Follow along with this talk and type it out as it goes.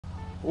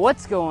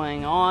What's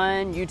going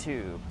on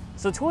YouTube?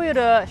 So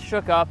Toyota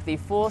shook up the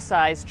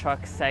full-size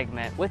truck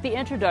segment with the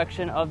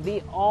introduction of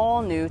the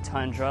all-new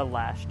Tundra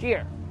last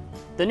year.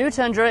 The new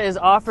Tundra is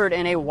offered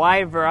in a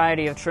wide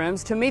variety of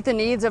trims to meet the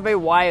needs of a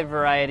wide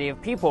variety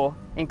of people,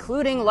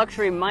 including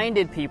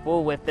luxury-minded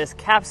people with this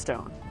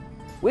Capstone.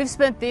 We've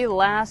spent the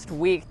last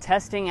week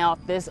testing out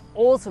this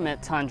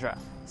ultimate Tundra,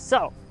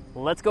 so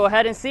let's go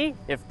ahead and see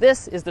if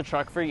this is the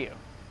truck for you.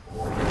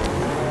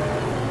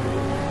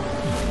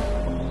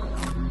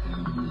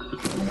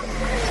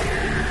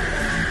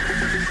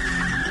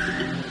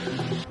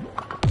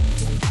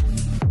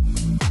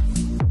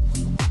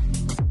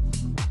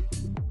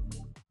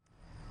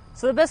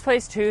 So the best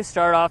place to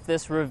start off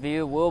this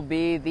review will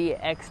be the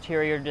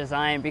exterior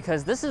design,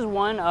 because this is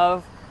one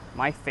of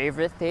my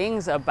favorite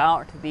things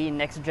about the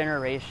next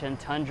generation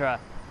Tundra.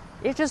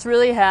 It just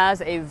really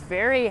has a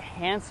very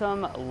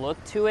handsome look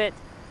to it.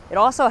 It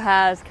also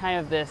has kind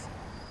of this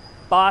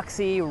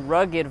boxy,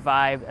 rugged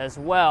vibe as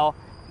well,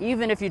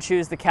 even if you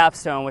choose the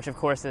Capstone, which of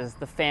course is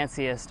the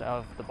fanciest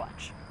of the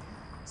bunch.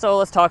 So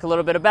let's talk a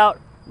little bit about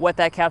what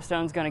that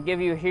Capstone is going to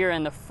give you here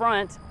in the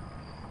front.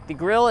 The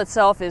grille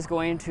itself is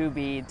going to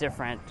be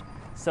different.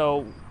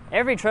 So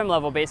every trim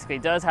level basically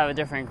does have a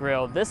different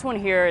grille. This one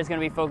here is going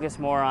to be focused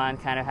more on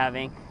kind of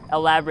having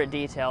elaborate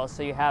details.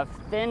 So you have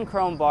thin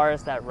chrome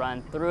bars that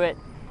run through it,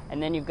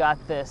 and then you've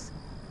got this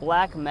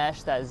black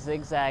mesh that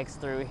zigzags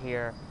through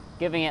here,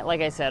 giving it,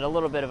 like I said, a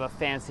little bit of a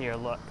fancier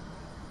look.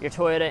 Your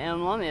Toyota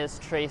emblem is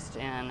traced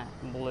in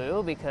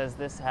blue because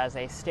this has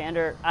a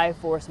standard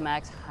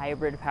iForceMax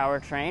hybrid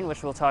powertrain,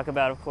 which we'll talk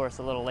about, of course,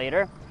 a little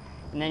later.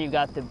 And then you've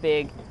got the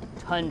big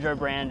Tundra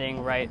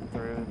branding right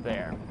through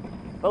there.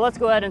 But let's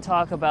go ahead and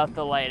talk about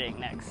the lighting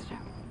next.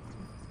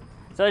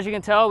 So as you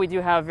can tell, we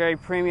do have very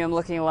premium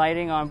looking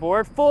lighting on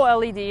board. Full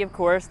LED, of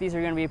course. These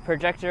are going to be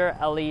projector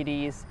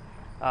LEDs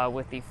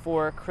with the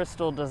 4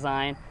 crystal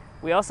design.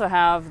 We also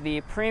have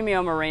the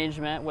premium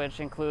arrangement, which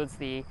includes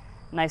the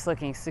nice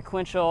looking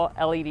sequential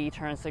LED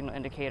turn signal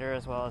indicator,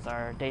 as well as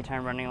our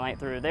daytime running light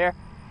through there.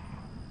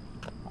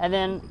 And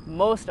then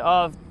most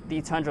of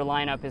the Tundra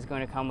lineup is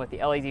going to come with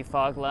the LED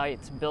fog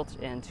lights built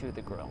into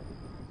the grille.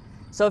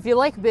 So if you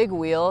like big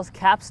wheels,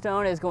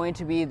 Capstone is going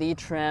to be the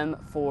trim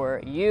for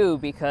you,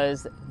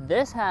 because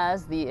this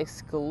has the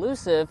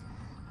exclusive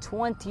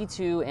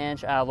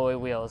 22-inch alloy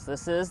wheels.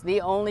 This is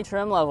the only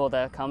trim level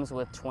that comes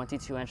with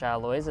 22-inch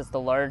alloys. It's the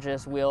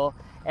largest wheel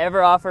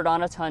ever offered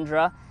on a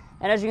Tundra.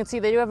 And as you can see,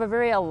 they do have a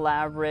very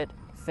elaborate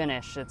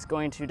finish. It's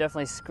going to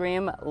definitely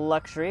scream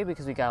luxury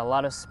because we got a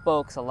lot of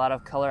spokes, a lot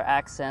of color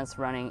accents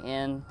running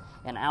in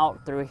and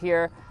out through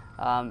here.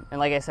 And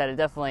like I said, it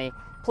definitely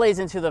plays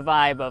into the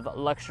vibe of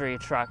luxury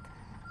truck.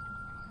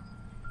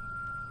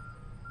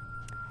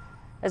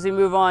 As we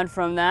move on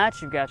from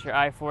that, you've got your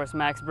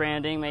iForceMax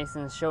branding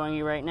Mason's showing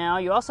you right now.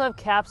 You also have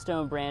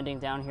Capstone branding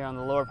down here on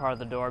the lower part of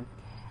the door.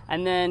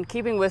 And then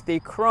keeping with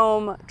the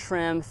chrome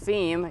trim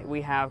theme,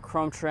 we have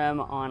chrome trim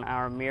on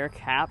our mirror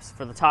caps,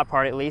 for the top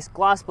part at least,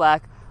 gloss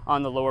black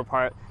on the lower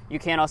part. You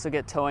can also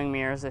get towing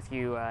mirrors if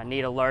you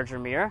need a larger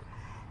mirror.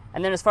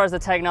 And then as far as the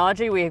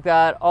technology, we've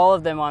got all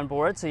of them on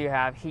board. So you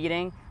have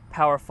heating,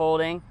 power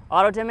folding,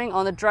 auto dimming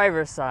on the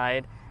driver's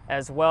side,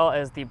 as well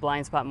as the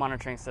blind spot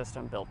monitoring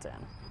system built in.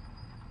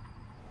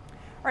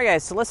 All right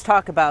guys, so let's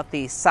talk about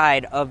the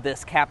side of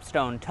this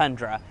Capstone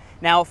Tundra.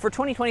 Now for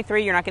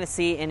 2023, you're not going to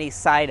see any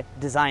side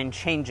design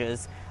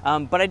changes,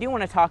 but I do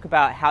want to talk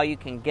about how you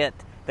can get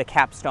the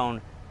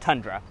Capstone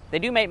Tundra. They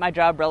do make my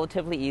job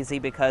relatively easy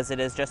because it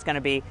is just going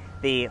to be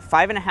the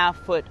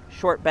 5.5-foot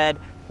short bed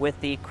with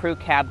the crew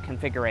cab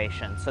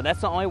configuration. So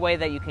that's the only way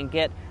that you can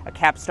get a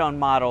Capstone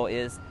model,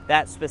 is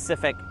that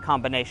specific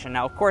combination.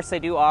 Now of course they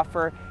do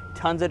offer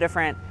tons of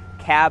different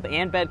cab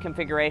and bed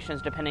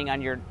configurations depending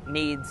on your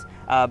needs,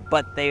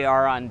 but they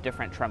are on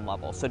different trim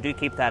levels, so do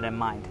keep that in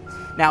mind.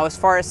 Now as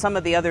far as some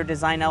of the other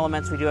design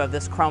elements, we do have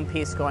this chrome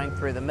piece going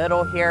through the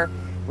middle here.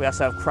 We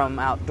also have chrome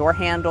outdoor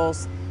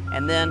handles,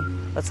 and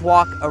then let's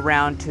walk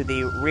around to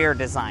the rear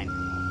design.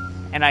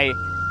 And I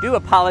do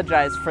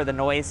apologize for the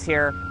noise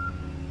here.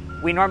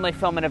 We normally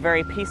film in a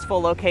very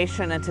peaceful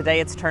location, and today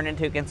it's turned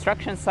into a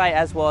construction site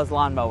as well as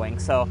lawn mowing,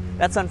 so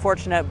that's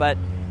unfortunate, but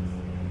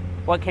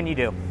what can you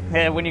do?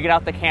 When you get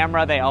out the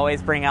camera, they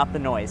always bring out the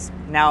noise.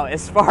 Now,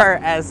 as far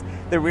as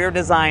the rear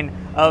design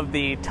of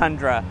the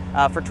Tundra,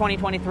 for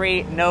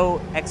 2023, no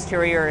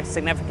exterior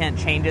significant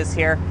changes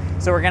here.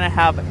 So we're gonna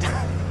have,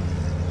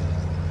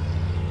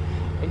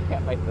 you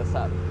can't make this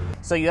up.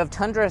 So you have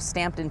Tundra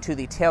stamped into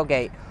the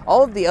tailgate.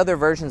 All of the other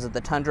versions of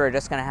the Tundra are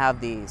just gonna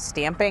have the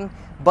stamping,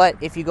 but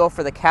if you go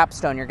for the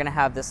Capstone, you're gonna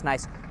have this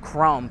nice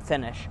chrome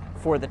finish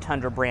for the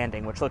Tundra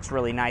branding, which looks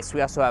really nice.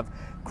 We also have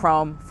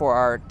chrome for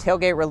our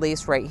tailgate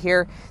release right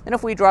here. Then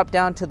if we drop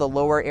down to the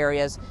lower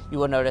areas, you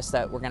will notice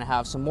that we're going to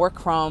have some more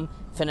chrome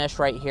finish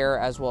right here,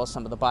 as well as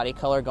some of the body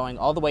color going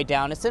all the way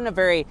down. It's in a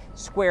very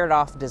squared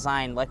off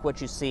design like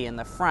what you see in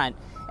the front.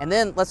 And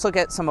then let's look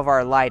at some of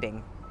our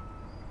lighting.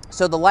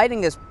 So the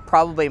lighting is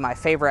probably my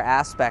favorite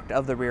aspect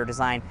of the rear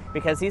design,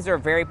 because these are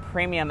very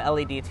premium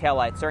LED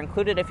taillights. They're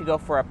included if you go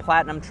for a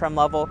platinum trim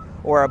level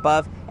or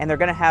above, and they're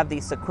going to have the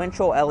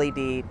sequential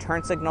LED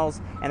turn signals,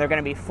 and they're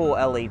going to be full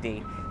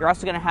LED. You're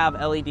also going to have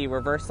LED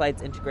reverse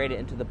lights integrated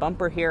into the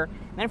bumper here.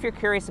 And then if you're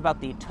curious about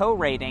the tow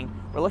rating,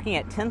 we're looking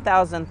at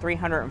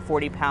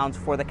 10,340 pounds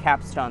for the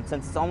Capstone,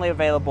 since it's only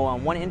available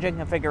in one engine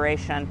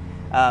configuration.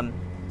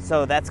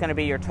 So that's going to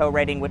be your tow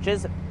rating, which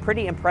is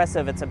pretty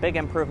impressive. It's a big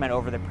improvement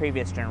over the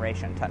previous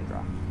generation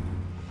Tundra.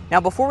 Now,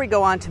 before we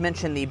go on to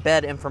mention the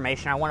bed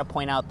information, I want to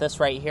point out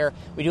this right here.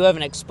 We do have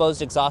an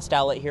exposed exhaust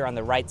outlet here on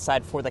the right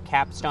side for the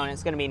Capstone.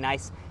 It's going to be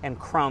nice and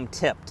chrome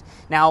tipped.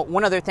 Now,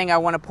 one other thing I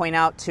want to point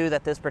out too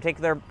that this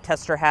particular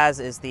tester has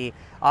is the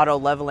auto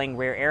leveling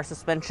rear air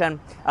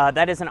suspension.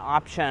 That is an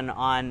option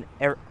on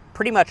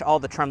pretty much all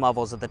the trim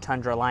levels of the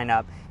Tundra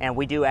lineup, and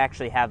we do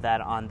actually have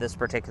that on this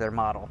particular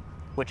model,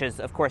 which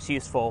is of course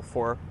useful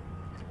for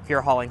if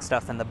you're hauling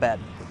stuff in the bed.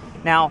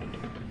 Now,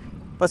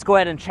 let's go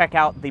ahead and check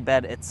out the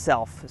bed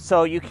itself.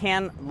 So you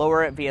can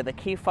lower it via the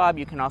key fob.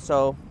 You can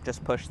also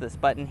just push this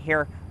button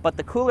here, but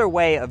the cooler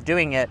way of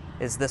doing it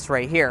is this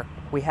right here.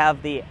 We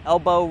have the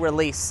elbow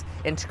release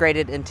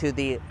integrated into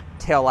the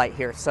taillight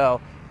here.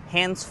 So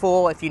hands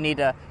full, if you need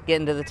to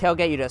get into the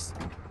tailgate, you just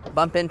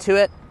bump into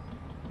it.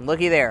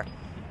 Looky there.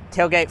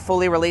 Tailgate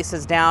fully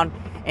releases down,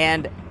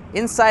 and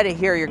inside of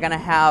here you're going to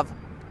have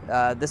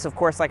this, of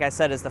course, like I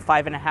said, is the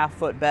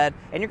 5.5-foot bed,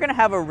 and you're going to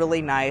have a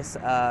really nice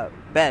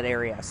bed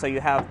area. So you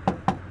have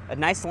a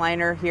nice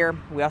liner here.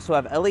 We also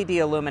have LED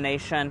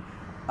illumination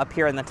up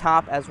here in the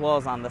top as well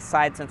as on the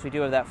side, since we do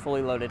have that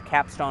fully loaded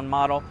Capstone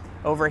model.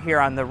 Over here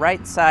on the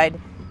right side,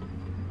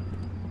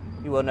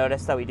 you will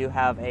notice that we do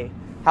have a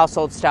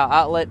household style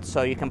outlet,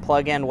 so you can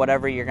plug in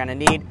whatever you're going to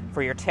need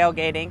for your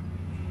tailgating.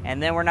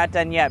 And then we're not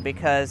done yet,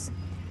 because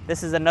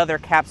this is another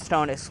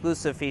Capstone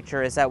exclusive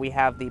feature, is that we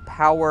have the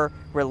power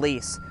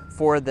release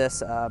for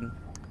this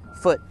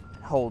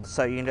foothold.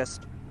 So you can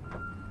just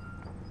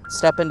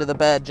step into the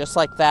bed just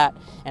like that,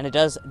 and it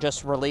does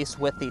just release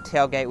with the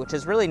tailgate, which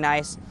is really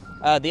nice.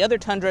 The other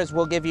Tundras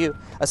will give you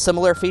a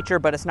similar feature,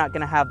 but it's not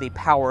going to have the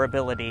power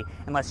ability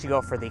unless you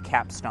go for the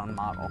Capstone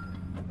model.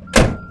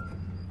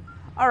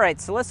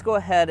 Alright, so let's go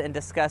ahead and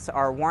discuss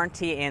our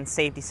warranty and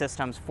safety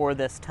systems for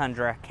this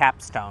Tundra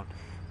Capstone.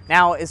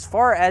 Now, as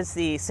far as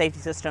the safety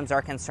systems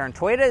are concerned,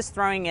 Toyota is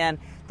throwing in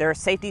their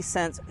Safety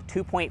Sense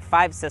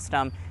 2.5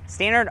 system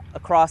standard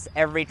across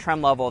every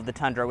trim level of the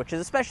Tundra, which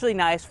is especially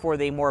nice for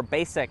the more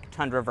basic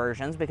Tundra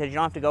versions, because you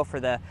don't have to go for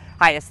the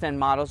highest end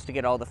models to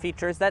get all the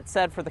features. That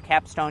said, for the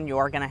Capstone, you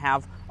are going to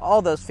have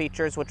all those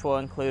features, which will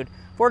include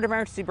forward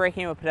emergency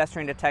braking with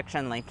pedestrian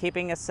detection, lane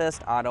keeping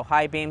assist, auto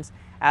high beams,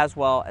 as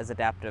well as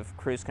adaptive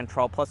cruise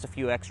control, plus a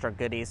few extra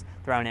goodies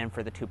thrown in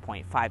for the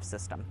 2.5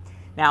 system.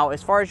 Now,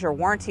 as far as your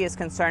warranty is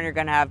concerned, you're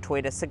going to have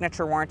Toyota's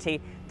signature warranty,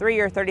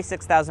 3-year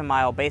 36,000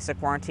 mile basic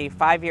warranty,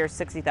 5-year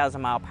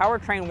 60,000 mile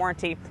powertrain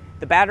warranty.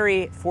 The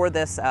battery for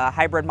this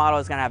hybrid model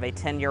is going to have a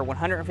 10-year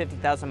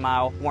 150,000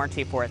 mile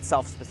warranty for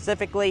itself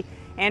specifically,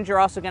 and you're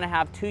also going to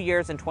have 2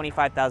 years and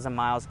 25,000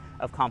 miles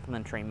of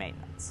complimentary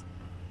maintenance.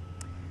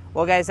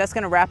 Well guys, that's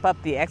going to wrap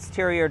up the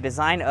exterior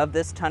design of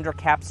this Tundra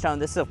Capstone.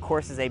 This, of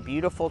course, is a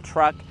beautiful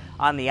truck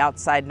on the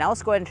outside. Now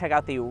let's go ahead and check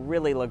out the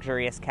really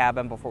luxurious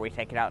cabin before we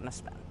take it out in a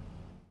spin.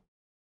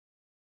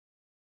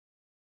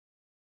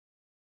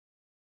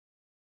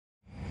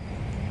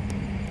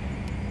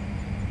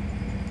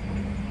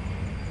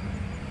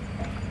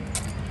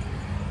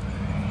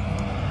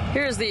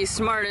 Here's the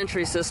smart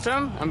entry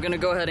system. I'm gonna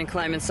go ahead and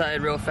climb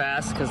inside real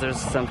fast because there's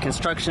some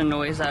construction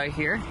noise out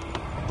here.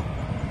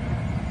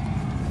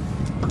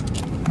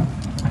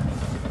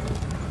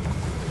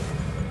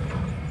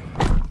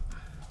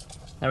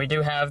 Now we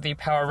do have the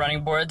power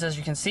running boards. As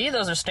you can see,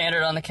 those are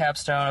standard on the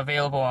Capstone,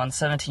 available on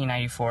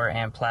 1794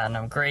 and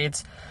Platinum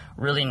grades.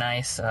 Really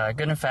nice,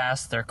 good and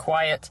fast, they're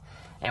quiet.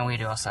 And we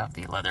do also have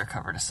the leather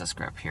covered assist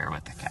grip here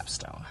with the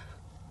Capstone.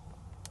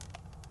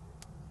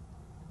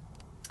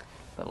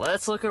 But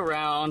let's look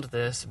around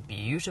this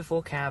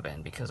beautiful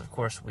cabin, because of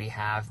course we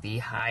have the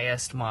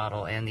highest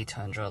model in the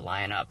Tundra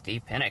lineup, the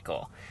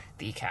Pinnacle,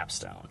 the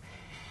Capstone.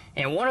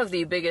 And one of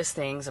the biggest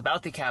things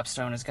about the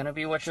Capstone is going to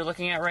be what you're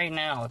looking at right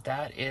now.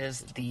 That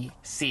is the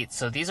seats.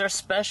 So these are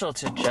special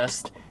to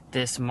just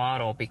this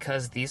model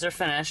because these are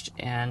finished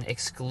in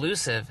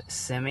exclusive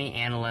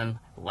semi-aniline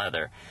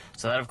leather.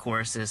 So that, of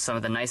course, is some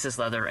of the nicest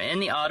leather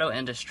in the auto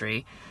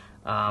industry,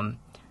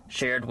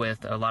 shared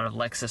with a lot of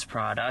Lexus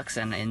products,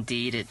 and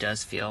indeed it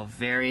does feel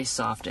very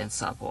soft and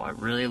supple. I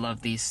really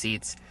love these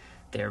seats.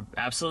 They're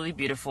absolutely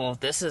beautiful.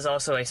 This is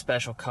also a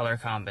special color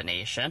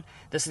combination.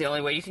 This is the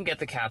only way you can get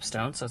the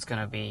Capstone, so it's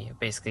going to be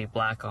basically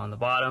black on the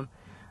bottom,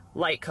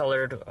 light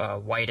colored,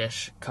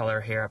 whitish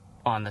color here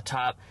on the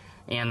top,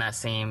 and that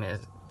same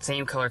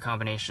color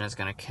combination is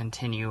going to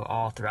continue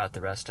all throughout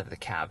the rest of the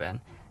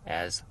cabin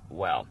as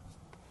well.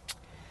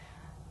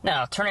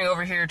 Now, turning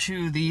over here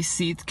to the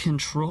seat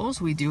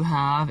controls, we do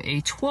have a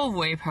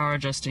 12-way power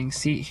adjusting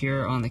seat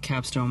here on the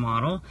Capstone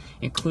model,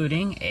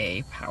 including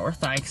a power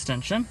thigh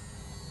extension,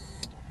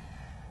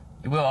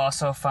 You will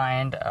also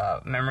find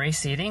memory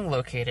seating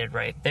located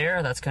right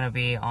there. That's going to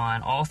be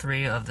on all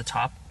 3 of the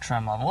top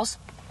trim levels.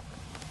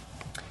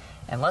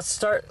 And let's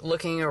start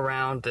looking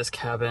around this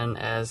cabin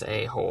as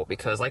a whole,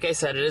 because like I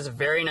said, it is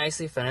very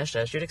nicely finished,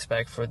 as you'd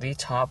expect for the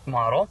top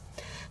model.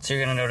 So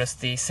you're going to notice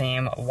the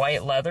same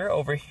white leather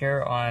over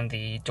here on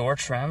the door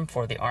trim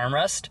for the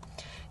armrest.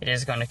 It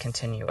is going to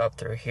continue up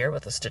through here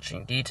with the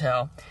stitching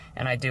detail.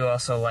 And I do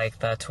also like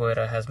that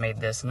Toyota has made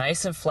this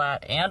nice and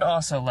flat and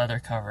also leather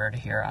covered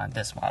here on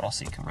this model,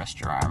 so you can rest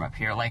your arm up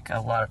here like a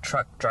lot of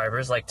truck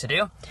drivers like to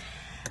do.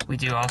 We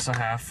do also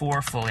have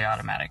 4 fully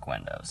automatic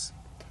windows.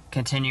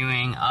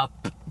 Continuing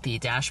up the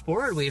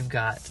dashboard, we've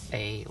got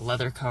a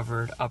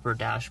leather-covered upper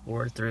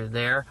dashboard through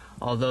there,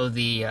 although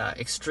the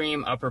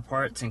extreme upper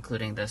parts,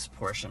 including this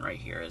portion right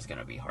here, is going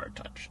to be hard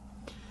touch.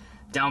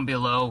 Down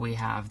below, we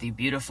have the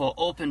beautiful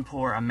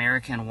open-pore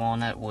American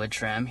walnut wood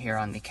trim here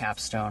on the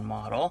Capstone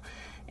model,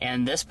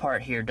 and this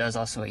part here does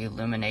also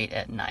illuminate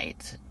at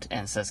night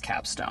and says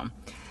Capstone.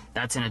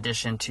 That's in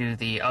addition to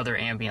the other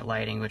ambient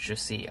lighting, which you'll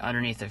see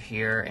underneath of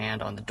here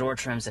and on the door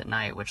trims at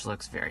night, which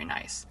looks very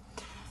nice.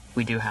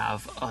 We do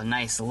have a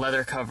nice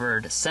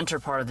leather-covered center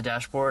part of the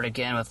dashboard,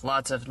 again with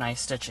lots of nice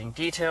stitching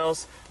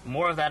details.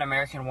 More of that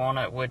American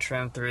walnut wood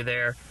trim through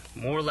there,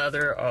 more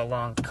leather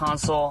along the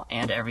console,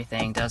 and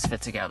everything does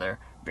fit together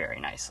very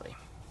nicely.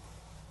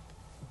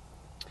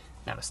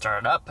 Now to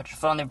start it up, put your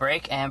foot on the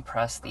brake and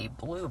press the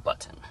blue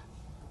button.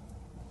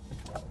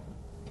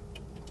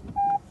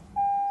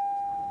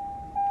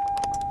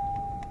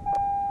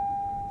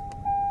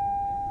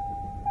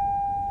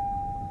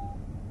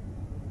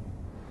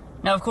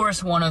 Now, of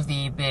course, one of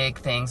the big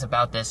things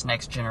about this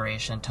next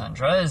generation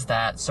Tundra is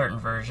that certain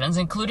versions,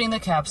 including the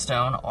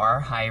Capstone, are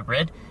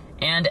hybrid,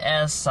 and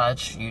as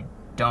such, you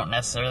don't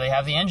necessarily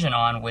have the engine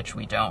on, which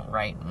we don't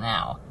right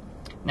now.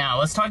 Now,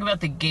 let's talk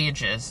about the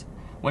gauges.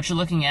 What you're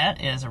looking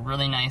at is a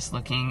really nice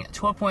looking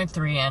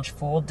 12.3-inch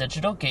full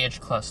digital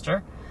gauge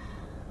cluster.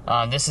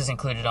 This is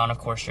included on, of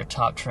course, your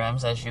top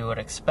trims, as you would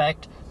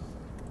expect.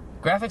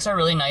 Graphics are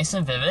really nice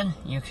and vivid.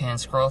 You can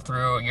scroll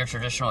through your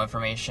traditional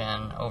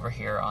information over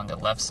here on the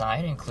left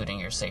side, including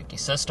your safety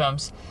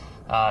systems.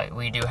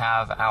 We do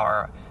have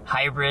our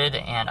hybrid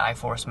and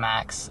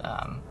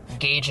iForceMax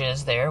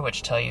gauges there,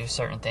 which tell you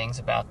certain things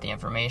about the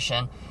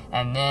information.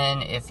 And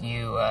then if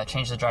you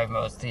change the drive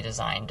modes, the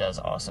design does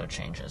also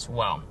change as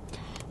well.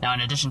 Now, in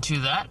addition to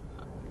that,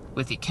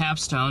 with the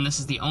Capstone, this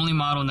is the only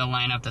model in the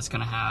lineup that's going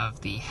to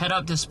have the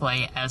head-up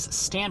display as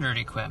standard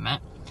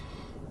equipment.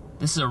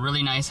 This is a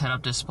really nice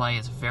head-up display.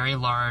 It's very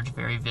large,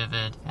 very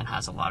vivid, and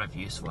has a lot of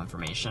useful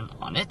information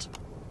on it.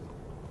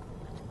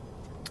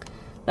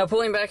 Now,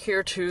 pulling back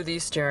here to the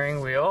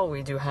steering wheel,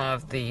 we do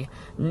have the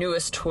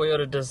newest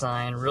Toyota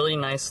design, really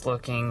nice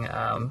looking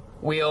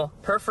wheel,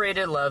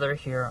 perforated leather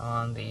here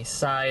on the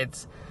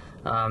sides,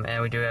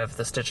 and we do have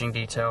the stitching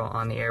detail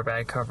on the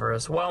airbag cover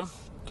as well.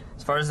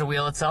 As far as the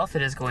wheel itself,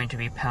 it is going to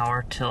be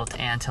power, tilt,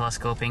 and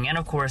telescoping, and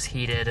of course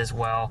heated as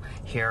well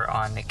here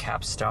on the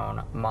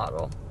Capstone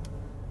model.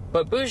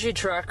 But bougie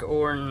truck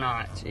or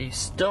not, you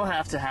still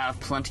have to have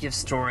plenty of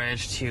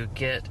storage to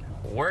get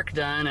work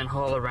done and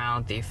haul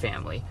around the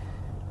family.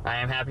 I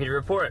am happy to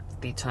report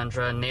the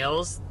Tundra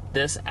nails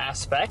this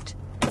aspect.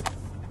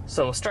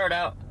 So we'll start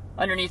out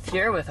underneath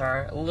here with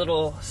our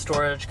little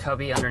storage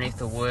cubby underneath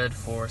the wood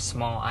for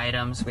small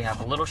items. We have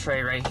a little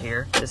tray right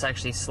here. This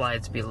actually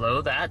slides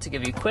below that to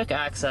give you quick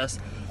access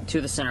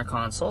to the center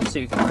console, so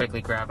you can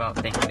quickly grab out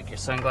things like your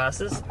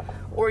sunglasses,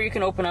 or you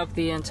can open up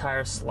the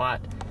entire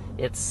slot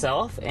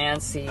itself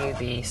and see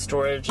the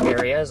storage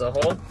area as a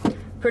whole.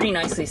 Pretty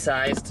nicely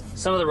sized.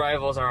 Some of the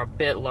rivals are a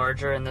bit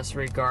larger in this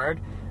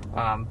regard,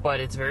 but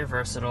it's very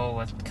versatile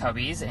with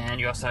cubbies, and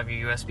you also have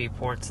your USB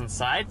ports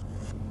inside.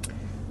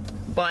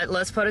 But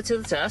let's put it to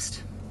the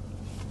test.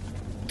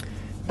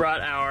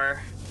 Brought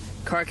our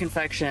Car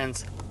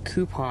Confections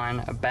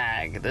coupon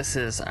bag. This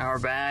is our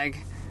bag.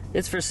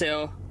 It's for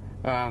sale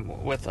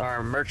with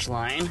our merch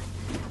line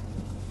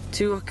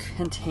to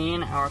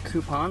contain our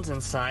coupons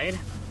inside.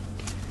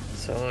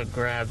 So we'll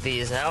grab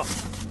these out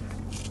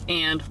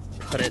and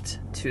put it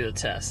to the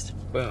test.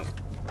 Boom,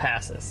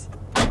 passes.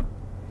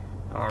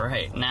 All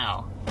right,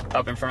 now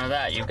up in front of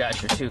that, you've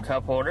got your 2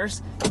 cup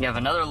holders. You have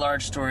another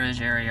large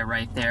storage area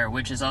right there,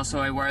 which is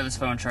also a wireless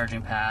phone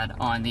charging pad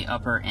on the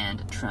upper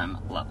end trim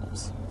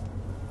levels.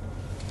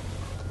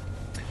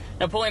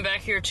 Now, pulling back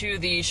here to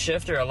the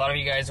shifter, a lot of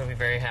you guys will be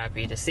very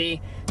happy to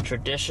see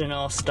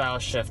traditional style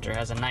shifter.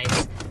 Has a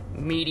nice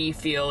meaty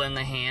feel in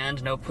the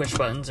hand, no push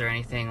buttons or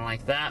anything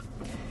like that.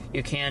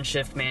 You can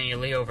shift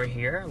manually over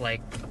here,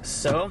 like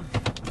so.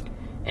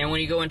 And when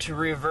you go into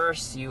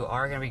reverse, you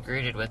are going to be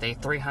greeted with a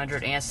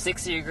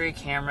 360-degree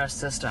camera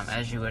system,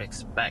 as you would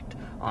expect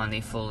on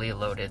the fully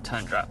loaded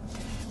Tundra.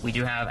 We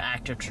do have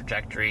active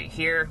trajectory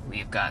here.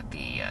 We've got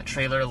the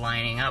trailer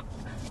lining up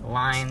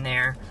line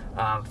there.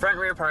 Front and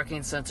rear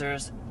parking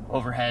sensors,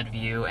 overhead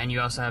view, and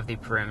you also have the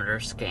perimeter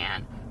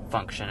scan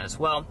function as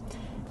well.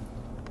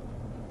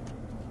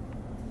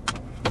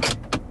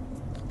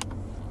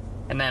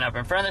 And then up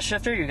in front of the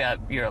shifter, you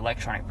got your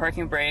electronic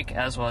parking brake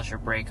as well as your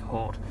brake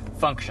hold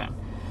function.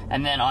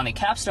 And then on the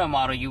Capstone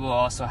model, you will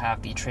also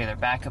have the trailer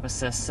backup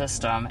assist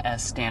system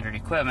as standard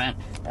equipment,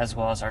 as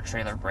well as our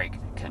trailer brake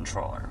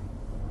controller.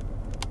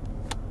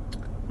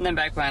 And then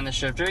back behind the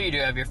shifter, you do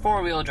have your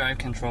four-wheel drive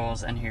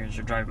controls, and here's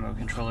your drive mode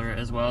controller,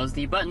 as well as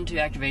the button to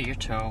activate your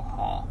tow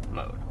haul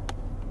mode.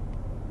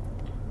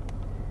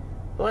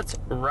 Let's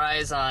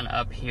rise on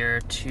up here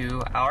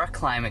to our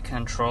climate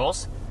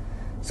controls.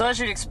 So as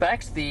you'd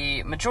expect,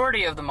 the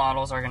majority of the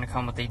models are going to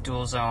come with a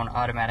dual zone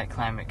automatic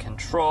climate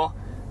control,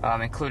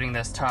 including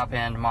this top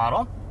end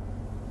model.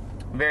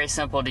 Very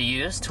simple to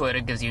use.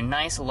 Toyota gives you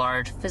nice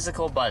large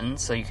physical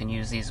buttons, so you can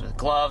use these with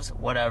gloves,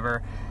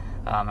 whatever.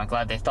 I'm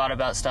glad they thought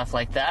about stuff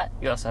like that.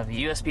 You also have a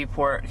USB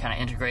port kind of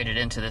integrated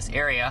into this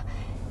area.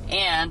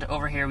 And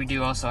over here we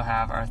do also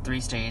have our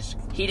 3-stage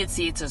heated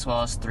seats as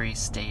well as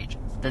 3-stage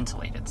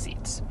ventilated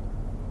seats.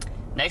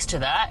 Next to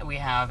that, we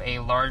have a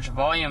large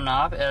volume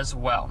knob as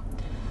well.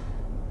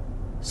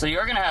 So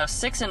you're going to have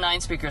 6 and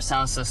 9 speaker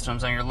sound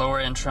systems on your lower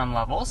end trim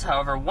levels.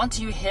 However, once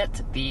you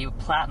hit the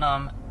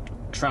Platinum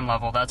trim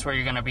level, that's where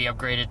you're going to be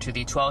upgraded to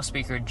the 12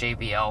 speaker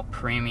JBL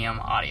premium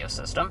audio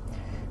system.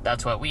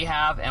 That's what we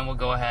have, and we'll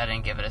go ahead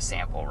and give it a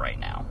sample right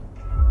now.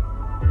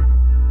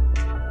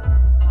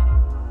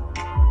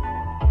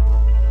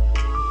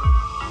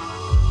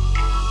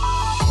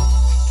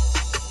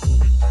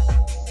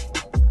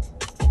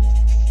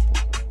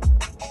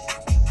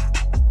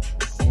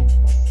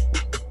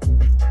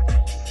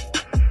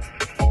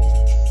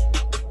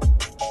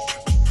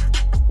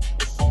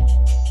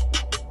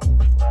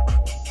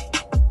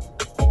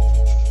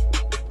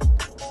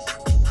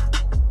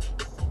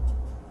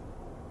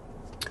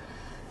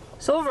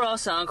 So overall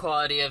sound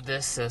quality of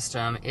this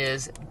system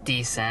is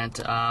decent.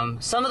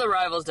 Some of the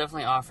rivals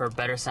definitely offer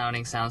better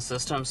sounding sound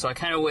systems, so I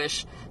kind of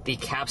wish the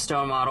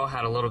Capstone model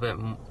had a little bit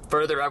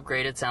further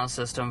upgraded sound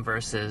system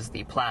versus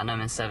the Platinum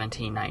in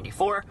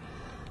 1794.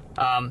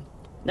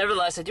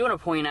 Nevertheless, I do want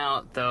to point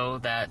out though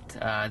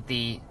that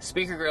the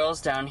speaker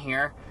grills down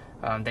here,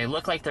 they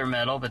look like they're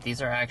metal, but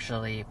these are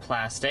actually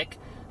plastic.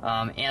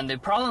 And the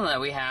problem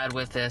that we had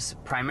with this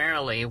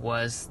primarily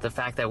was the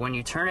fact that when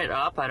you turn it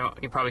up,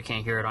 you probably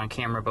can't hear it on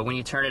camera, but when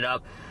you turn it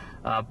up,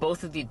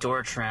 both of the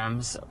door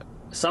trims,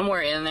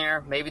 somewhere in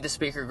there, maybe the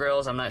speaker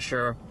grills, I'm not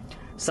sure,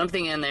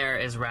 something in there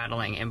is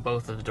rattling in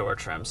both of the door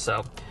trims.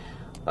 So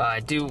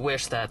I do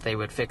wish that they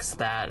would fix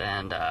that,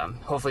 and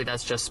hopefully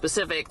that's just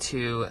specific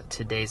to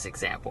today's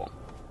example.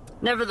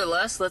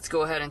 Nevertheless, let's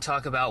go ahead and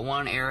talk about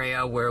one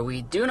area where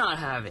we do not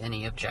have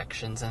any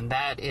objections, and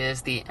that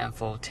is the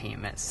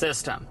infotainment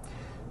system.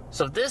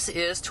 So this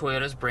is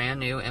Toyota's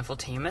brand new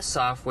infotainment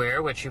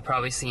software, which you've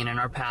probably seen in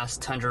our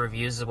past Tundra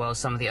reviews as well as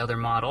some of the other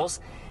models,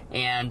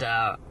 and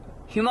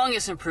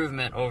humongous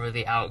improvement over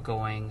the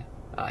outgoing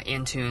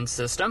Intune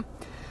system.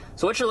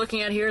 So what you're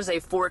looking at here is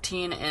a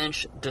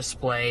 14-inch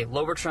display.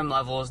 Lower trim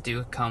levels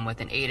do come with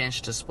an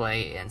 8-inch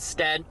display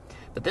instead.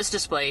 But this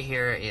display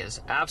here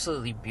is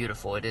absolutely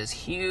beautiful. It is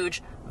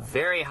huge,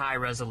 very high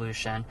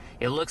resolution.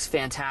 It looks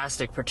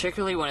fantastic,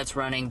 particularly when it's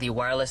running the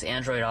wireless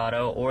Android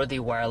Auto or the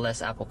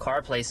wireless Apple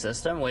CarPlay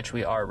system, which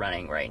we are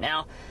running right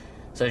now.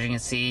 So as you can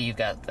see, you've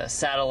got the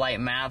satellite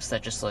maps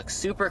that just look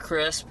super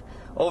crisp.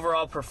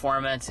 Overall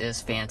performance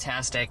is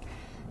fantastic.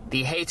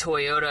 The Hey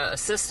Toyota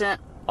Assistant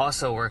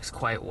also works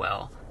quite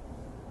well.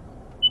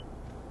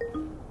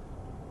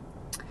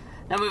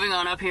 Now moving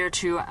on up here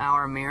to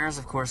our mirrors,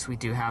 of course we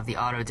do have the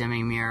auto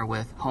dimming mirror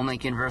with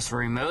HomeLink universal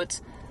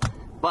remote,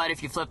 but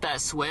if you flip that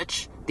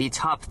switch, the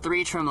top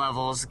 3 trim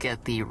levels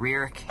get the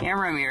rear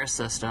camera mirror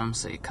system,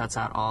 so it cuts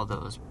out all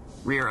those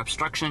rear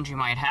obstructions you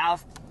might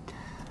have.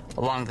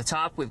 Along the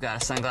top we've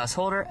got a sunglass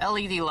holder,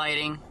 LED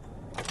lighting,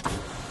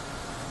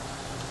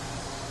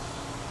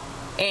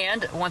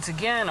 and once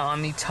again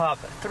on the top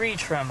 3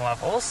 trim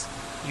levels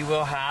you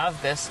will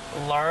have this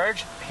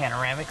large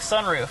panoramic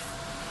sunroof.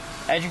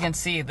 As you can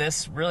see,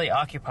 this really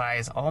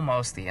occupies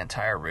almost the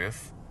entire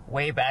roof,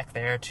 way back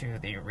there to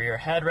the rear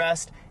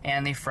headrest,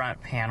 and the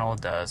front panel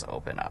does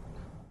open up.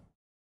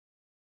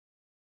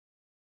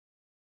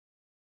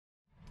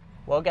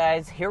 Well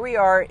guys, here we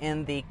are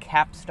in the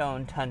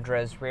Capstone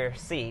Tundra's rear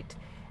seat,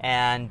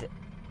 and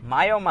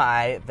my oh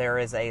my, there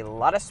is a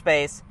lot of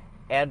space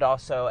and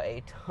also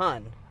a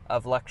ton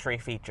of luxury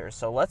features.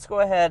 So let's go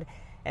ahead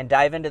and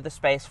dive into the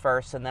space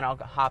first, and then I'll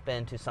hop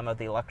into some of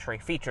the luxury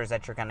features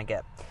that you're going to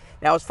get.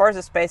 Now, as far as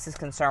the space is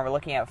concerned, we're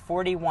looking at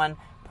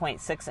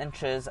 41.6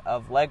 inches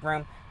of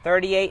legroom,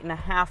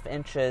 38.5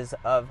 inches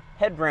of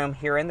headroom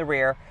here in the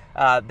rear.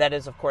 That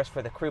is, of course,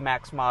 for the Crew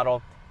Max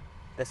model.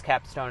 This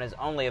Capstone is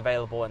only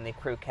available in the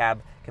Crew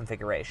Cab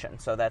configuration,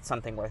 so that's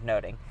something worth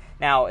noting.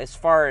 Now, as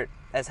far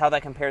as how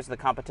that compares to the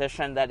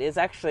competition, that is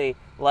actually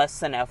less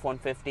than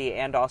F-150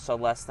 and also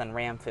less than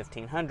Ram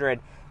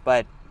 1500,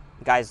 but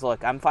guys,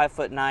 look, I'm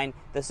 5'9".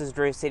 This is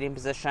rear seating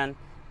position.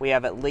 We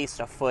have at least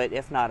a foot,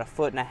 if not a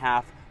foot and a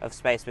half, of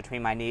space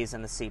between my knees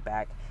and the seat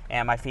back,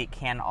 and my feet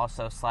can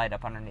also slide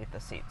up underneath the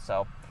seat.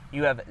 So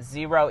you have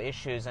zero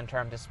issues in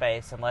terms of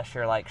space, unless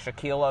you're like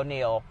Shaquille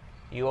O'Neal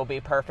you will be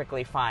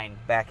perfectly fine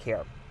back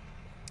here.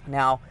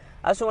 Now,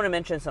 I also want to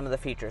mention some of the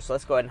features, so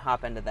let's go ahead and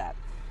hop into that.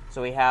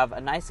 So we have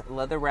a nice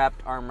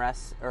leather-wrapped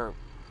armrest, or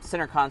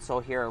center console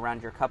here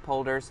around your cup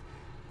holders.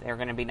 They're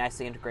going to be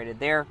nicely integrated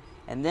there.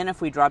 And then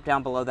if we drop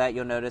down below that,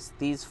 you'll notice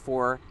these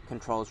 4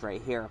 controls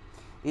right here.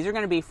 These are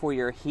going to be for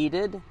your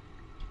heated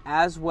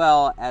as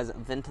well as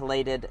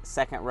ventilated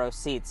second row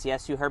seats.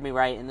 Yes, you heard me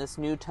right. In this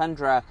new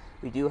Tundra,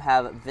 we do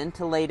have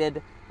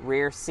ventilated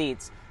rear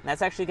seats. And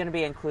that's actually going to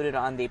be included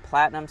on the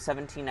Platinum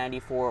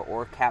 1794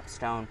 or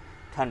Capstone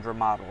Tundra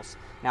models.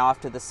 Now off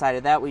to the side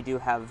of that, we do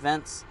have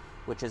vents,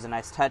 which is a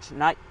nice touch.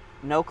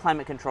 No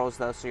climate controls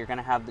though, so you're going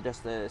to have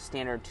just the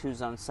standard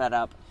 2-zone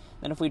setup.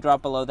 Then if we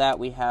drop below that,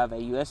 we have a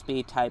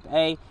USB Type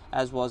A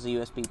as well as a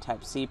USB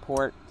Type C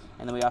port.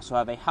 And then we also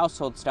have a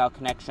household style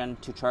connection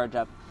to charge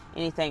up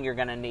anything you're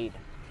going to need.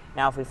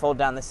 Now if we fold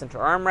down the center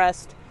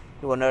armrest,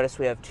 you will notice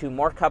we have 2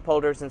 more cup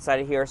holders inside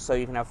of here, so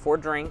you can have 4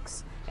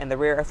 drinks in the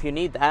rear if you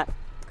need that.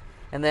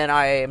 And then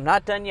I am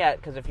not done yet,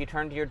 because if you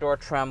turn to your door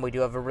trim, we do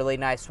have a really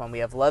nice one. We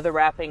have leather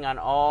wrapping on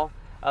all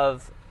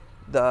of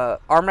the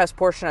armrest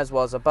portion as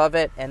well as above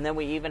it, and then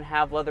we even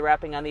have leather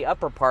wrapping on the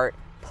upper part,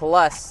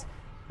 plus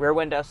rear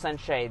window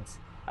sunshades.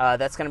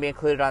 That's going to be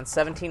included on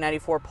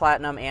 1794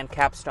 Platinum and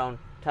Capstone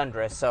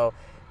Tundra. So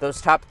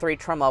those top 3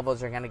 trim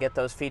levels are going to get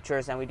those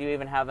features, and we do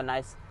even have a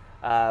nice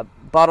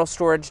bottle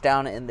storage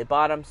down in the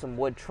bottom, some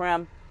wood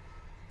trim,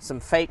 some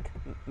fake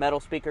metal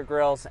speaker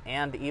grills,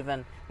 and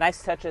even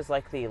nice touches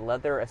like the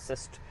leather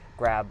assist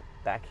grab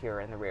back here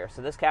in the rear.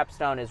 So this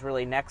Capstone is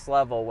really next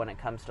level when it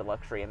comes to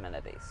luxury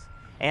amenities.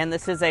 And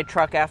this is a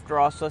truck after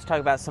all, so let's talk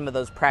about some of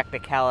those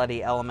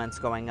practicality elements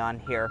going on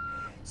here.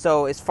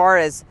 So as far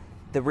as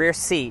the rear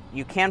seat,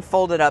 you can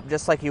fold it up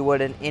just like you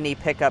would in any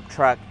pickup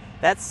truck.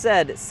 That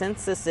said,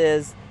 since this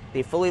is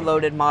the fully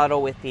loaded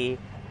model with the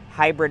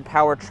hybrid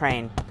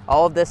powertrain,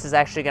 all of this is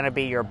actually going to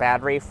be your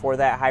battery for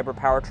that hybrid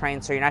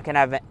powertrain, so you're not going to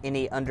have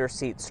any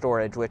under-seat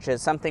storage, which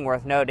is something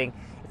worth noting.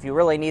 If you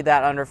really need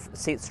that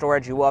under-seat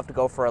storage, you will have to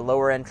go for a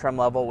lower-end trim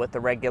level with the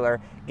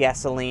regular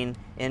gasoline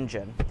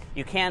engine.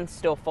 You can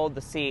still fold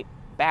the seat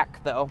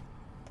back, though,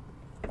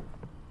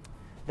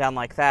 down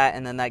like that,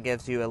 and then that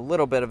gives you a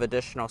little bit of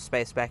additional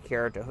space back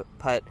here to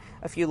put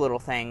a few little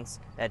things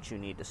that you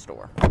need to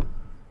store.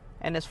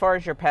 And as far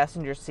as your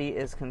passenger seat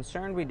is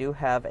concerned, we do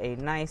have a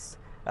nice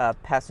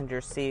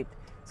passenger seat.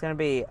 It's going to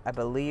be, I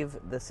believe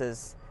this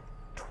is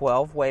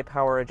 12-way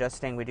power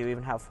adjusting. We do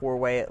even have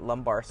 4-way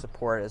lumbar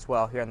support as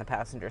well here on the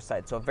passenger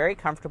side. So a very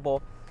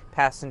comfortable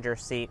passenger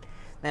seat.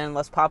 Then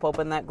let's pop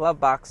open that glove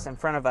box in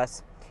front of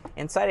us.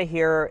 Inside of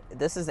here,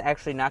 this is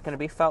actually not going to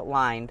be felt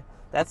lined.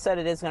 That said,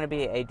 it is going to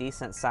be a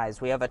decent size.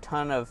 We have a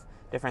ton of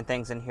different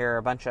things in here,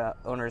 a bunch of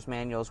owner's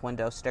manuals,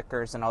 window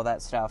stickers, and all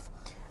that stuff.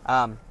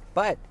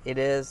 But it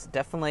is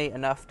definitely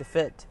enough to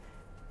fit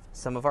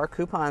some of our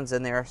coupons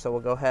in there. So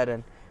we'll go ahead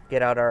and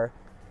get out our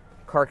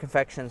Car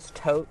Confections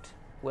tote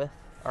with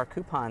our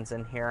coupons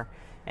in here.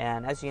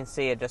 And as you can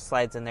see, it just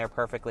slides in there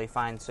perfectly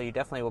fine. So you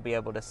definitely will be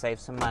able to save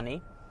some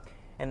money.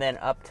 And then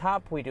up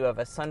top, we do have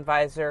a sun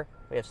visor.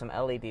 We have some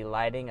LED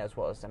lighting as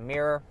well as a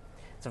mirror.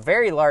 It's a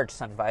very large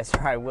sun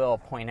visor, I will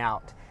point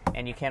out.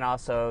 And you can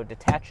also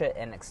detach it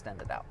and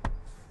extend it out.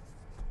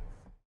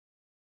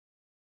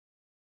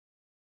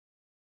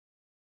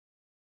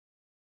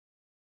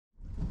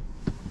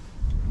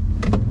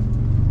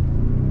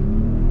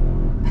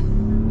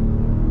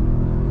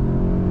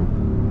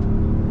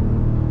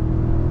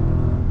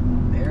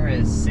 There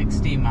is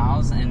 60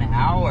 miles an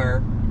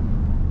hour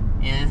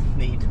in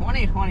the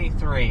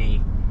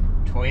 2023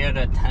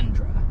 Toyota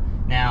Tundra.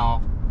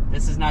 Now,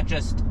 this is not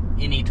just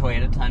any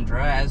Toyota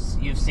Tundra. As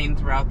you've seen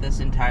throughout this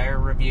entire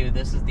review,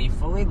 this is the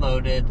fully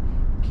loaded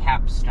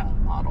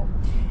Capstone model.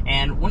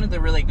 And one of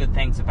the really good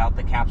things about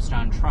the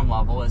Capstone trim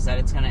level is that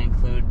it's going to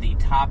include the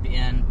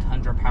top-end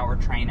Tundra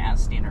powertrain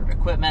as standard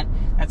equipment.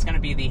 That's going to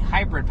be the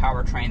hybrid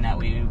powertrain that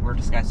we were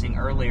discussing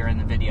earlier in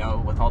the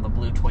video with all the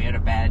blue Toyota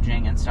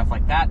badging and stuff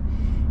like that.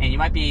 And you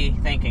might be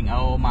thinking,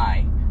 oh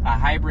my, a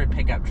hybrid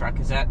pickup truck,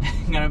 is that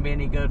going to be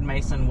any good,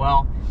 Mason?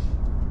 Well,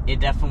 it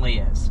definitely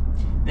is.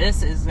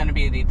 This is going to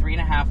be the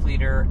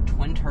 3.5-liter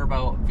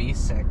twin-turbo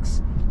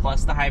V6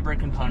 plus the hybrid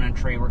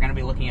componentry. We're going to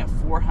be looking at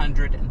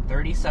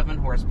 437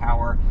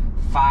 horsepower,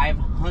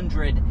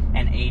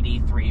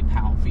 583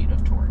 pound-feet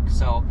of torque.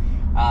 So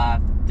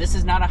this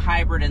is not a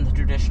hybrid in the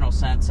traditional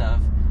sense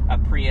of a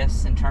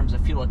Prius in terms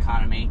of fuel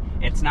economy.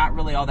 It's not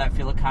really all that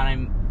fuel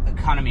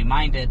economy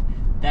minded.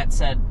 That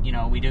said, you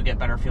know, we do get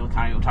better fuel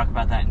economy. We'll talk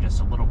about that in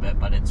just a little bit,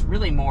 but it's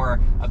really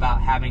more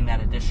about having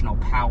that additional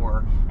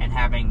power and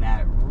having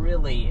that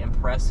really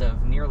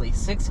impressive, nearly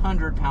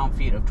 600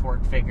 pound-feet of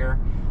torque figure.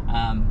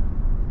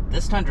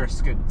 This Tundra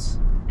scoots.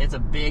 It's a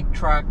big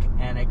truck,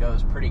 and it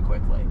goes pretty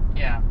quickly.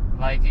 Yeah,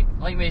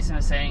 like Mason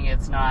was saying,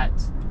 it's not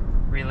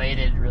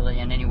related really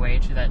in any way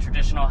to that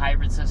traditional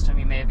hybrid system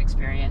you may have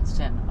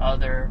experienced in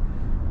other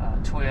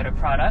Toyota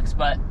products.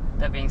 But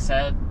that being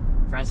said,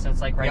 for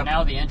instance, like right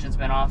now, the engine's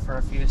been off for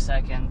a few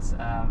seconds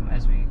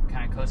as we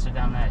kind of coasted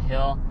down that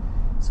hill.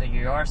 So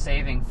you are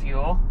saving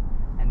fuel,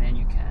 and then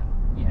you can,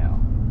 you know,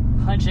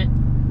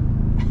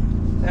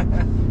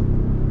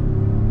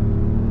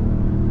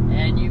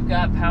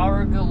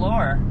 power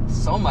galore.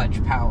 So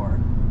much power.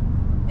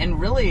 And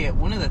really,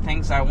 one of the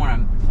things I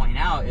want to point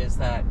out is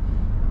that,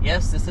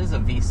 yes, this is a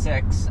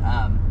V6,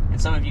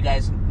 and some of you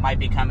guys might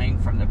be coming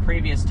from the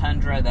previous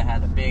Tundra that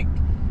had a big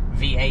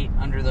V8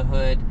 under the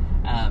hood.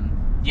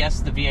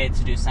 Yes, the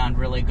V8s do sound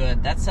really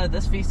good. That said,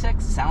 this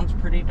V6 sounds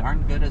pretty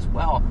darn good as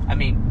well. I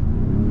mean,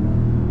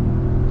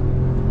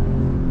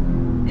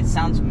 it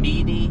sounds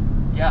meaty.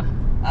 Yeah.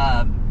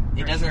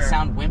 It doesn't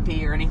sound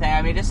wimpy or anything.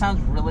 I mean, it just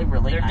sounds really,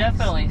 really nice. They're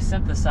definitely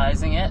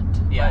synthesizing it.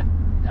 Yeah.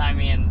 But, I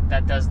mean,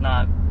 that does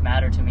not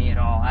matter to me at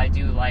all. I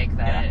do like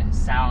that it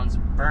sounds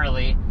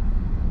burly,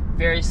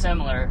 very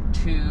similar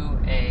to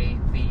a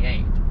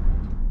V8.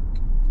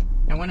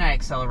 And when I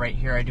accelerate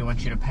here, I do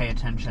want you to pay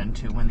attention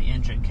to when the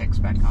engine kicks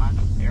back on.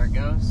 There it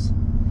goes.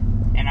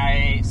 And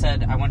I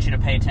said I want you to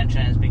pay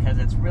attention is because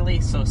it's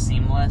really so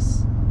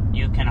seamless,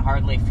 you can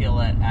hardly feel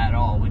it at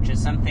all, which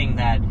is something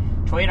that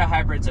Toyota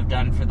hybrids have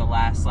done for the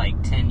last,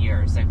 10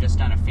 years. They've just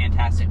done a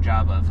fantastic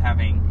job of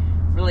having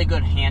really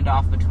good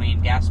handoff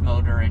between gas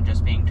motor and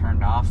just being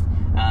turned off.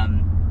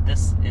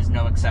 This is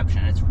no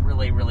exception. It's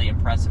really, really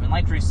impressive. And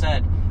like Drew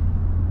said,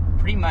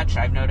 pretty much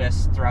I've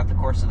noticed throughout the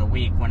course of the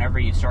week, whenever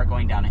you start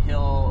going down a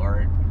hill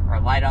or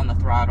light on the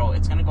throttle,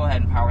 it's going to go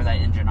ahead and power that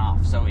engine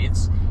off. So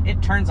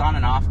it turns on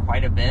and off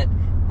quite a bit,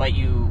 but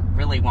you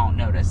really won't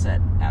notice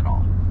it at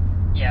all.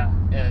 Yeah,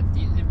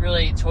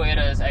 really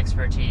Toyota's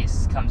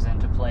expertise comes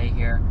into play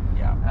here.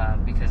 Yeah.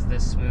 Because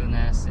this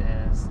smoothness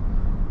is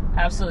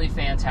absolutely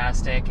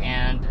fantastic,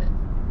 and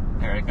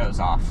there it goes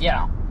off.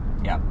 Yeah.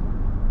 Yeah.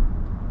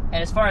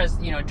 And as far as,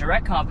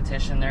 direct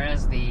competition, there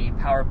is the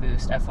Power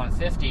Boost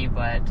F-150,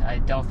 but I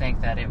don't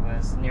think that it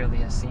was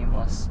nearly as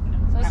seamless.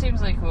 So it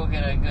seems like we'll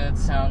get a good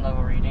sound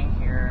level reading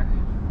here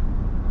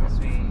as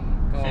we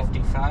go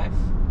 55.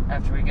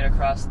 After we get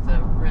across the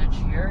bridge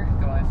here,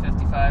 going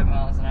 55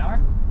 miles an hour.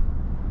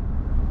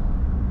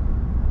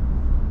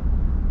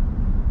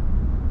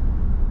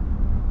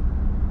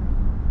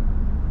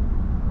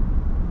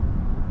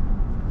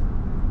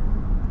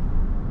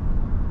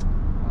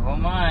 Oh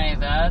my,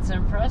 that's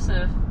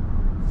impressive.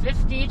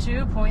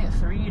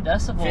 52.3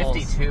 decibels.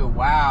 52,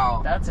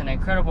 wow. That's an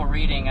incredible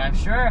reading. I'm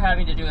sure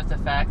having to do with the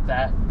fact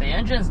that the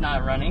engine's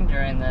not running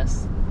during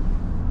this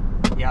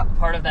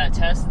part of that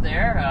test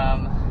there.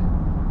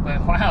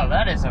 But wow,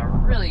 that is a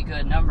really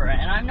good number.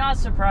 And I'm not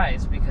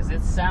surprised because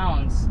it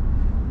sounds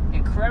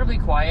incredibly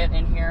quiet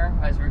in here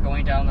as we're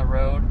going down the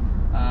road.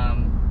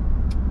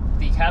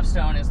 The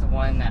Capstone is the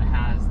one that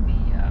has the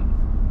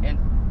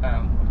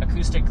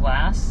acoustic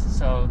glass,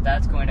 so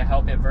that's going to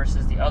help it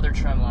versus the other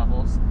trim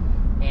levels.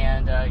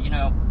 And,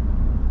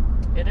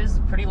 it is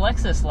pretty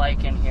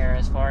Lexus-like in here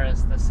as far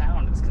as the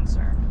sound is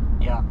concerned.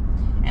 Yeah,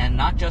 and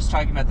not just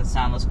talking about the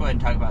sound, let's go ahead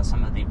and talk about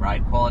some of the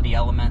ride quality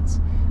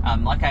elements.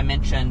 Like I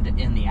mentioned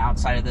in the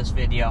outside of this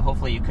video,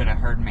 hopefully you could have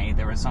heard me.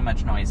 There was so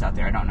much noise out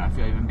there, I don't know if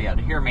you'll even be able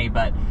to hear me,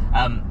 but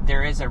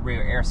there is a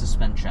rear air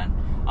suspension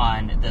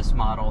on this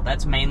model.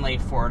 That's mainly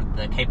for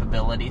the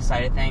capability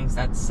side of things.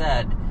 That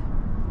said,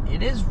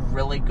 it is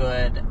really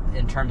good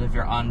in terms of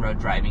your on-road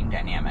driving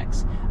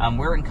dynamics.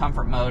 We're in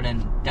comfort mode,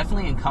 and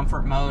definitely in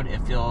comfort mode, it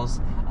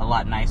feels a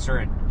lot nicer.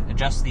 It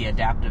adjusts the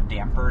adaptive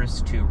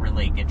dampers to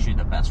really get you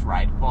the best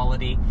ride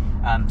quality.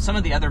 Some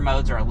of the other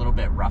modes are a little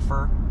bit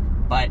rougher,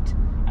 but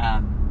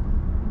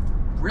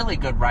really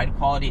good ride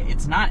quality.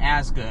 It's not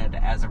as good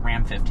as a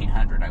Ram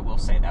 1500, I will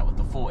say that, with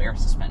the full air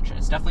suspension.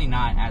 It's definitely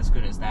not as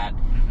good as that.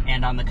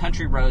 And on the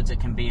country roads, it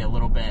can be a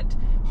little bit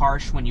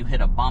harsh when you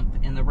hit a bump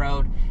in the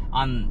road.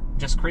 On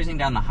just cruising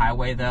down the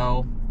highway,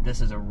 though,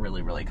 this is a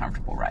really, really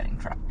comfortable riding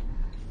truck.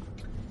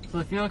 So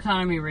the fuel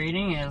economy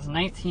rating is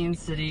 19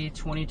 city,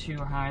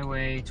 22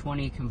 highway,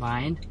 20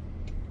 combined.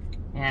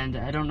 And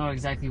I don't know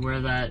exactly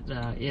where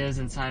that is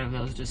inside of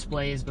those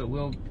displays, but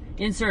we'll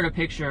insert a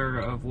picture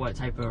of what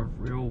type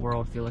of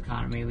real-world fuel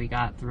economy we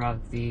got throughout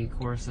the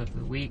course of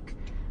the week,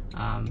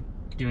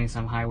 doing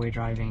some highway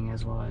driving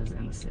as well as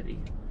in the city.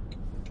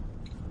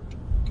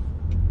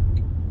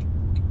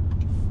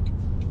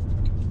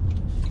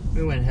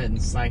 We went ahead and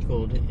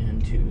cycled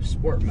into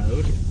sport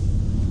mode.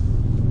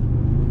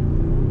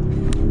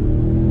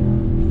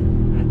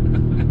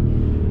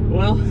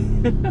 Well,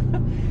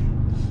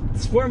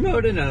 sport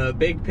mode in a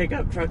big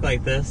pickup truck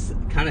like this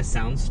kind of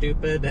sounds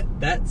stupid.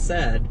 That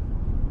said,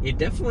 it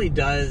definitely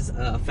does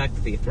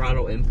affect the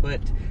throttle input.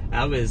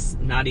 I was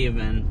not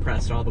even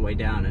pressed all the way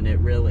down, and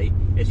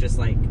it's just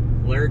like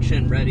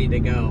lurching, ready to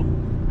go.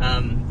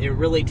 It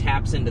really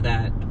taps into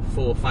that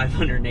full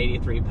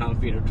 583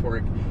 pound-feet of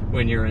torque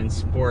when you're in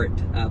sport.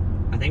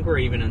 I think we're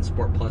even in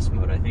Sport Plus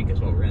mode, I think is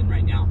what we're in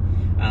right now.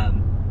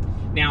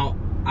 Now,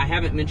 I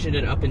haven't mentioned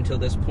it up until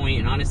this point,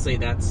 and honestly,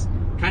 that's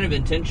kind of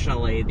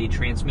intentionally the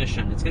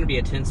transmission. It's going to be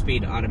a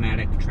 10-speed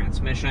automatic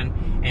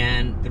transmission,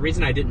 and the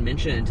reason I didn't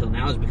mention it until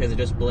now is because it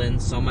just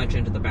blends so much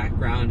into the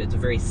background. It's a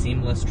very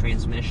seamless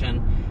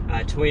transmission.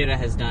 Toyota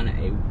has done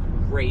a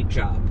great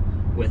job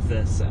with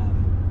this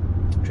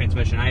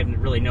transmission. I have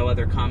really no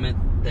other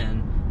comment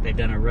than they've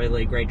done a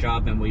really great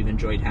job, and we've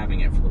enjoyed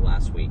having it for the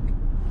last week.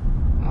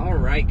 All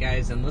right,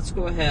 guys, and let's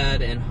go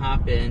ahead and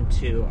hop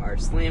into our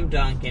slam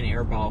dunk and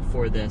airball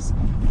for this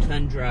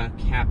Tundra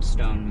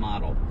Capstone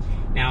model.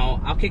 Now,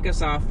 I'll kick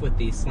us off with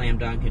the slam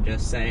dunk and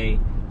just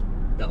say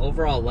the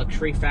overall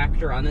luxury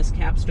factor on this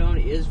Capstone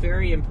is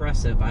very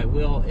impressive, I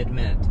will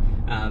admit.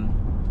 I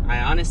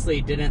honestly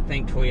didn't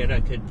think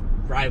Toyota could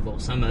rival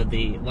some of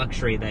the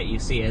luxury that you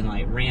see in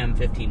like Ram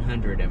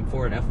 1500 and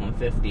Ford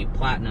F-150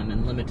 Platinum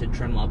and limited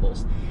trim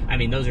levels. I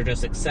mean, those are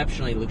just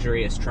exceptionally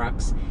luxurious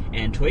trucks,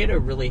 and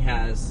Toyota really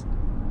has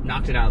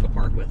knocked it out of the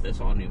park with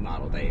this all-new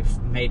model. They've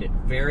made it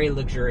very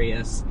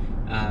luxurious.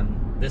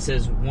 This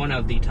is one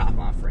of the top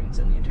offerings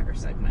in the entire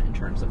segment in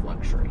terms of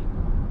luxury.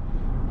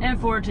 And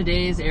for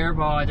today's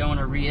airball, I don't want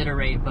to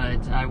reiterate,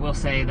 but I will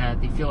say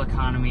that the fuel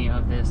economy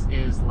of this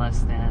is less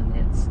than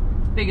its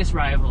biggest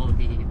rival,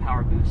 the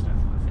Power Boost F-150.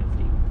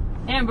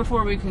 And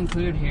before we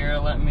conclude here,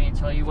 let me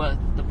tell you what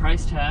the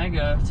price tag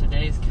of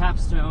today's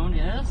Capstone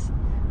is.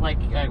 Like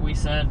we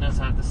said, it does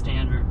have the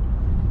standard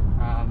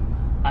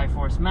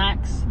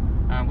iForceMax.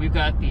 We've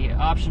got the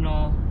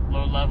optional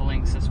low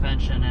leveling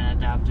suspension and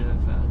adaptive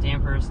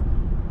dampers,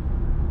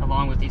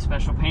 along with the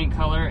special paint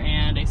color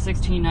and a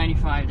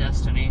 $16.95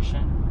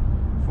 destination,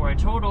 for a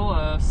total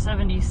of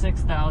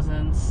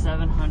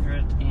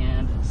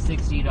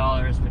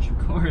 $76,760, which of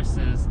course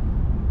is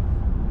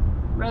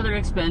rather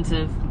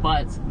expensive,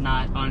 but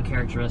not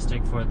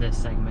uncharacteristic for this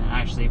segment.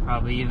 Actually,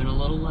 probably even a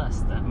little less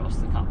than most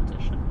of the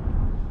competition.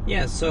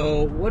 Yeah,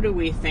 so what do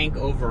we think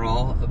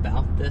overall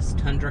about this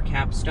Tundra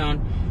Capstone?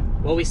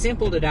 Well, we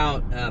sampled it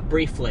out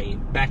briefly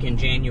back in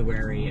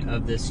January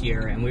of this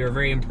year, and we were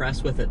very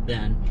impressed with it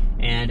then.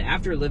 And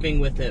after living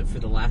with it for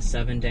the last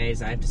 7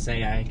 days, I have to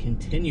say I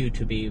continue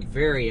to be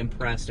very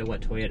impressed at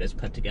what Toyota has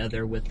put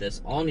together with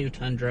this all-new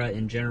Tundra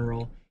in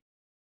general.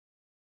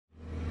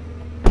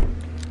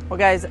 Well,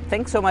 guys,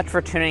 thanks so much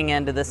for tuning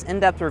in to this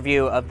in-depth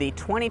review of the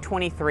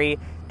 2023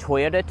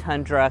 Toyota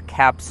Tundra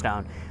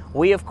Capstone.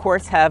 We, of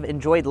course, have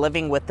enjoyed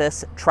living with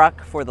this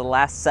truck for the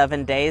last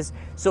 7 days.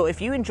 So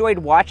if you enjoyed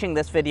watching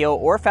this video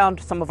or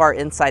found some of our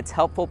insights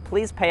helpful,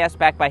 please pay us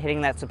back by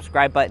hitting that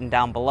subscribe button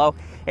down below.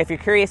 If you're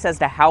curious as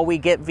to how we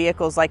get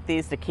vehicles like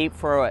these to keep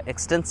for an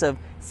extensive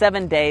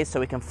 7 days so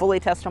we can fully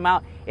test them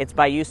out, it's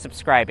by you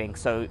subscribing.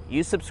 So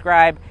you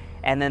subscribe,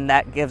 and then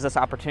that gives us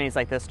opportunities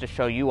like this to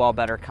show you all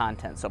better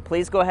content. So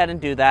please go ahead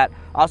and do that.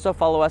 Also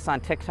follow us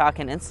on TikTok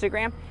and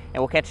Instagram,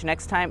 and we'll catch you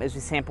next time as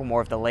we sample more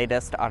of the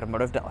latest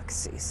automotive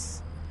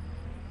delicacies.